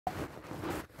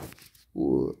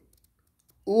one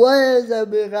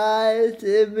of the guys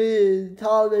in me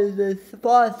told me the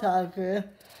sports soccer,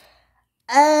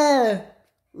 and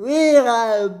we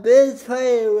got a big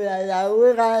trade that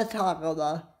we gotta talk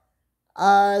about.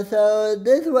 So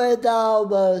this went down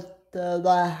about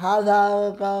half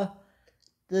hour ago.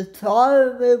 The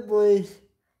Toronto Boys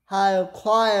had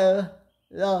acquired,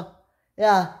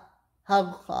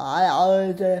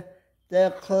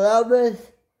 the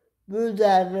Columbus Blue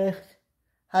Jackets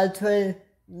had traded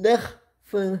Nick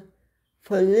foligno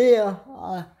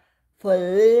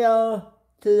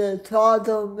to the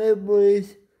Toronto Maple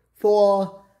Leafs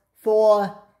for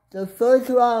the first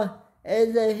round.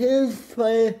 It's a huge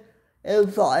trade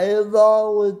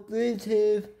involved with three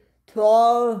teams: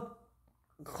 Toronto,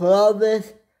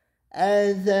 Columbus,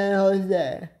 and San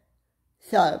Jose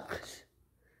Sharks.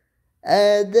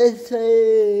 And this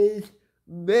trade is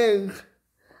big.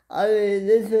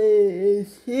 This trade is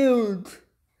huge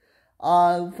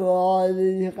for all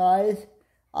these guys.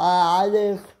 I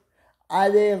think a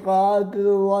lot of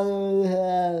people want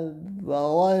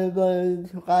to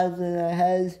put these guys in their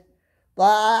heads. But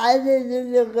I think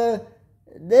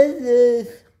this is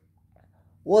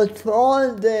what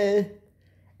Toronto did.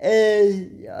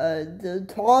 The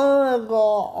Toronto go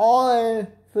all in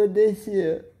for this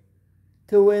year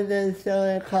to win the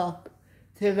Stanley Cup,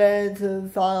 to get into the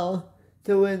final,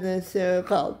 to win the Stanley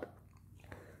Cup.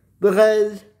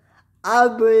 Because I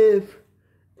believe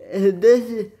this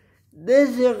is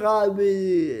gotta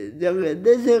be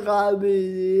the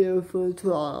year for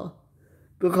Toronto.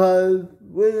 Because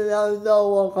we don't know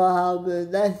what's gonna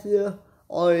happen next year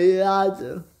or year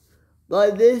after.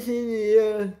 But this is the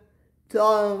year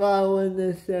Toronto gotta win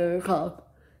the Stanley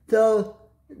Cup. So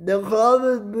the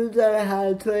Columbus Blue Jackets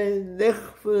had traded Nick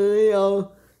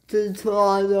foligno to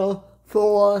Toronto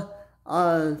for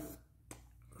a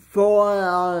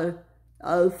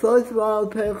first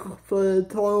round pick for the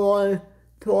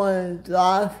 2021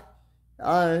 draft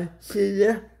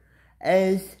season,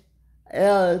 and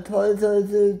the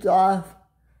 2022 draft,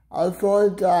 a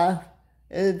fourth draft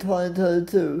in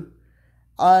 2022.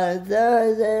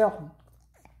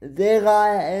 They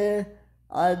got in,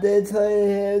 they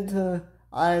traded him to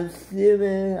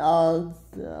Steven, I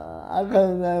can't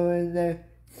remember his name,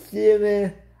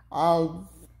 Steven, I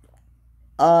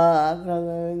can't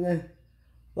remember his name,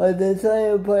 but they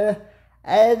traded player,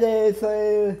 and they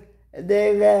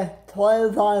get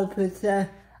 25%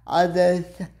 of the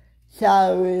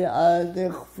salary of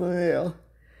Nick foligno.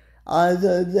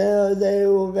 So they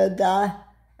will get that,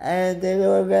 and they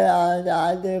will get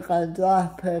a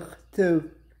draft pick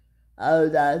too, out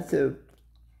of that too.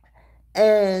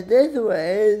 And this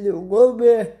way will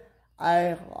be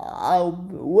a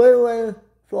win-win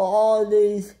for all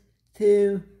these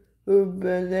teams who've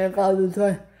been in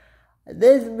competition.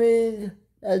 This means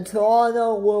that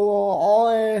Toronto will go all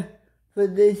in for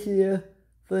this year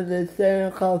for the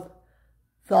Stanley Cup.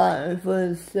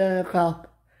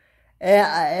 It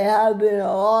has been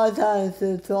a long time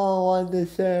since Toronto won the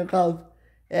Stanley Cup.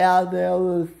 It has been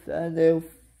over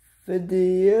 50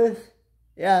 years.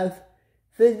 Yes,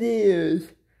 50 years.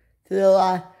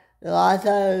 So the last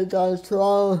time it was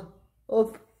Toronto.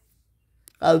 Oops,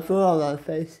 I put on my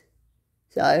face.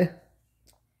 Sorry.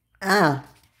 There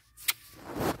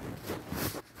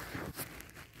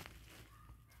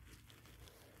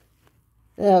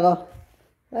we go.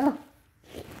 There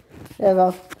we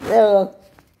go.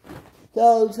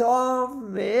 So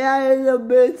Tom, is a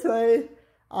big trade.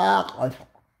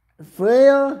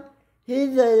 Freer,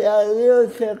 he's a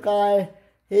leadership guy.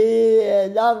 He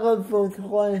is not good for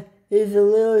scoring. He's a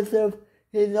leadership.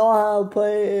 He knows how to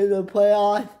play in the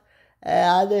playoffs. And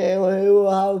I think he will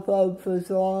have fun for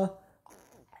sure.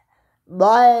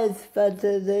 My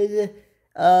expectation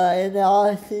in the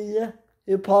off-season,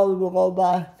 he probably will go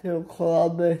back to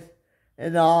Columbus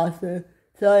in the off-season.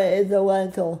 So it's a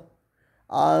rental.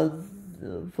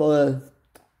 For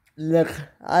Nick,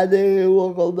 I think he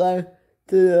will go back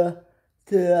to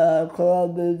the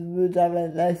Columbus Blue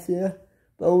Jackets next year,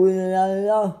 but we don't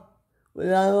know. We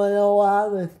don't know what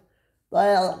happens.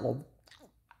 But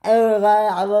anyway,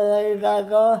 I'm gonna let you guys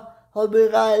go. Hope you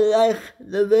guys like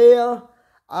the video.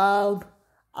 I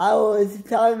was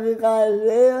talking to you guys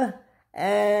later,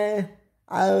 and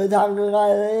I was talking to you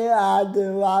guys later after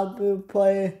the Raptors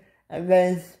play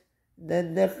against the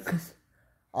Knicks.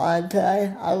 On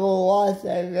today, I will watch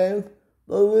that game,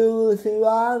 but we will see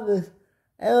what happens.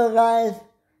 Anyway, guys,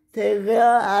 take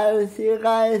care. I will see you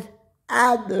guys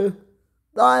after.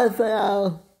 Bye for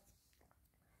now.